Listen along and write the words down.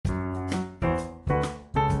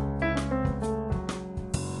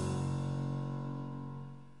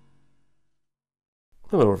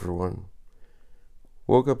Hello, everyone.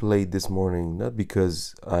 Woke up late this morning not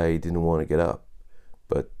because I didn't want to get up,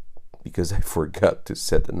 but because I forgot to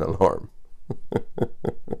set an alarm.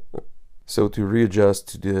 So to readjust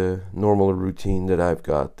to the normal routine that I've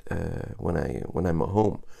got when I'm at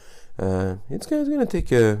home, it's gonna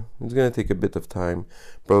take a bit of time,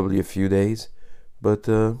 probably a few days, but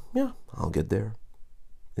yeah, I'll get there.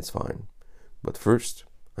 It's fine. But first,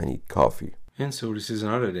 I need coffee. And so this is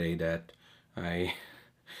another day that I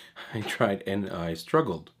I tried and I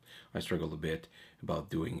struggled. I struggled a bit about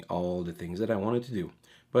doing all the things that I wanted to do,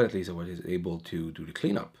 but at least I was able to do the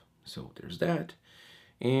cleanup. So there's that,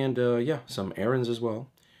 and yeah, some errands as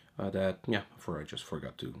well. That yeah, before I just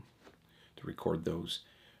forgot to record those,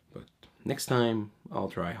 but next time I'll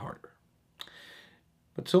try harder.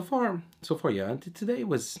 But so far, yeah. Today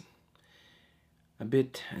was a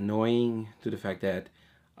bit annoying to the fact that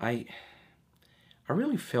I I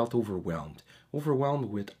really felt overwhelmed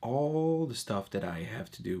with all the stuff that I have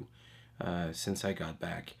to do since I got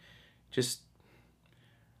back. Just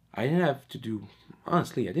I didn't have to do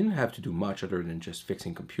honestly, I didn't have to do much other than just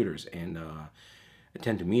fixing computers and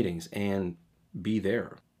attend to meetings and be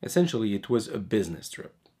there. Essentially, it was a business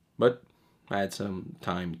trip, but I had some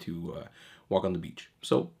time to walk on the beach,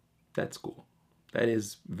 so that's cool. That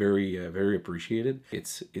is very appreciated.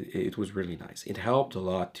 It was really nice. It helped a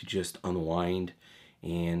lot to just unwind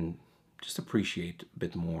and just appreciate a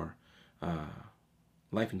bit more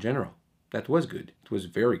life in general. That was good. It was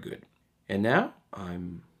very good. And now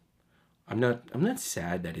I'm not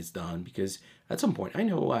sad that it's done because at some point I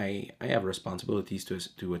know I have responsibilities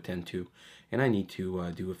to attend to, and I need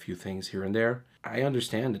to do a few things here and there. I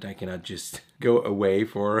understand that I cannot just go away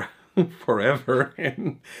for forever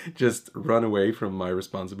and just run away from my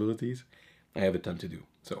responsibilities. I have a ton to do.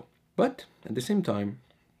 So, but at the same time,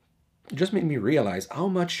 it just made me realize how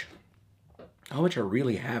much I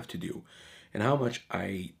really have to do and how much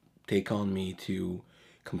I take on me to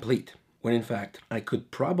complete. When in fact, I could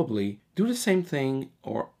probably do the same thing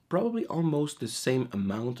or probably almost the same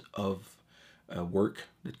amount of work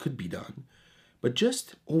that could be done, but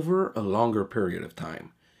just over a longer period of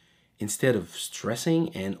time. Instead of stressing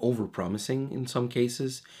and overpromising in some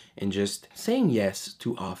cases and just saying yes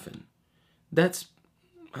too often. That's,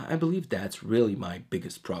 I believe that's really my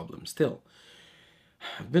biggest problem still.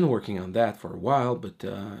 I've been working on that for a while, but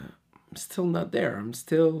I'm still not there. I'm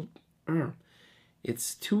still.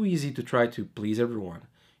 It's too easy to try to please everyone.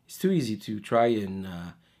 It's too easy to try and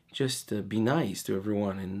just be nice to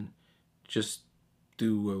everyone and just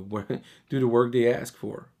do the work they ask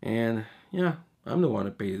for. And yeah, I'm the one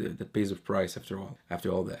that pays the price after all. After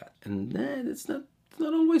all that, and it's not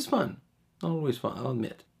always fun. Not always fun. I'll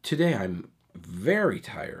admit. Today I'm very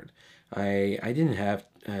tired. I didn't have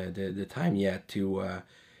the time yet to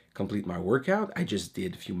complete my workout. I just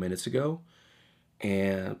did a few minutes ago,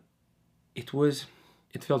 and it was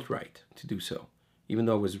it felt right to do so, even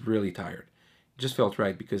though I was really tired. It just felt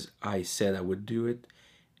right because I said I would do it,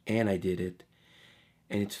 and I did it,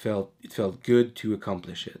 and it felt good to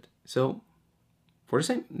accomplish it. So for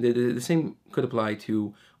the same could apply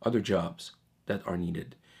to other jobs that are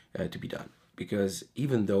needed to be done. Because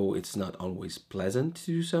even though it's not always pleasant to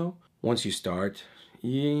do so, once you start,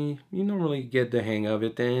 you normally get the hang of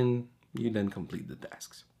it and you then complete the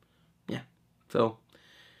tasks. Yeah. So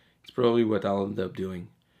it's probably what I'll end up doing.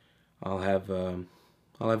 I'll have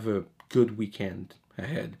I'll have a good weekend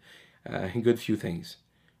ahead. A good few things.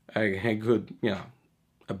 A good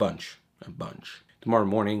a bunch. Tomorrow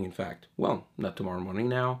morning, in fact. Well, not tomorrow morning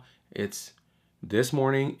now. It's this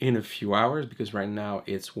morning in a few hours because right now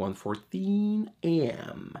it's 1:14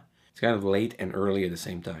 a.m. It's kind of late and early at the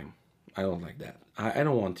same time. I don't like that. I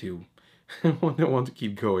don't want to. I don't want to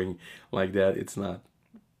keep going like that. It's not.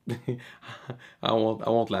 I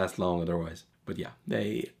won't last long otherwise. But yeah,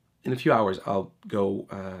 they in a few hours I'll go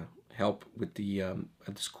help with the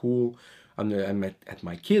at the school. I'm at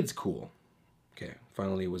my kids' school. Okay,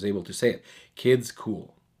 finally was able to say it. Kids'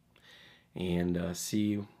 school, and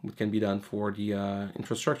see what can be done for the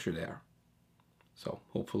infrastructure there. So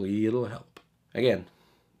hopefully it'll help. Again,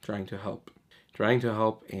 trying to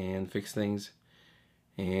help and fix things,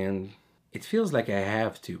 and it feels like I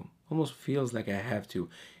have to. Almost feels like I have to.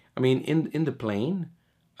 I mean, in the plane,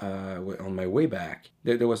 on my way back,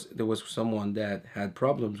 there was someone that had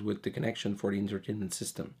problems with the connection for the entertainment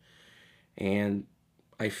system, and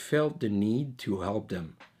I felt the need to help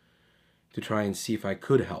them to try and see if I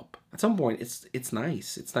could help. At some point, it's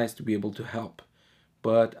nice. It's nice to be able to help,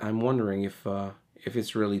 but I'm wondering if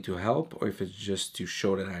it's really to help or if it's just to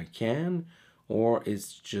show that I can, or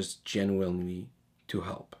it's just genuinely to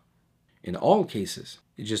help. In all cases,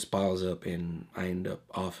 it just piles up and I end up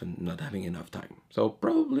often not having enough time. So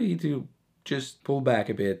probably to just pull back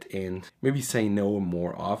a bit and maybe say no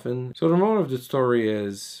more often. So the moral of the story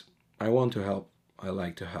is I want to help. I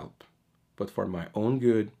like to help. But for my own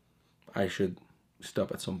good, I should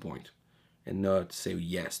stop at some point and not say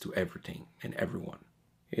yes to everything and everyone.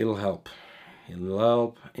 It'll help. It'll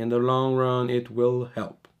help. In the long run, it will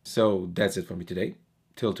help. So that's it for me today.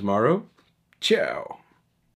 Till tomorrow. Ciao.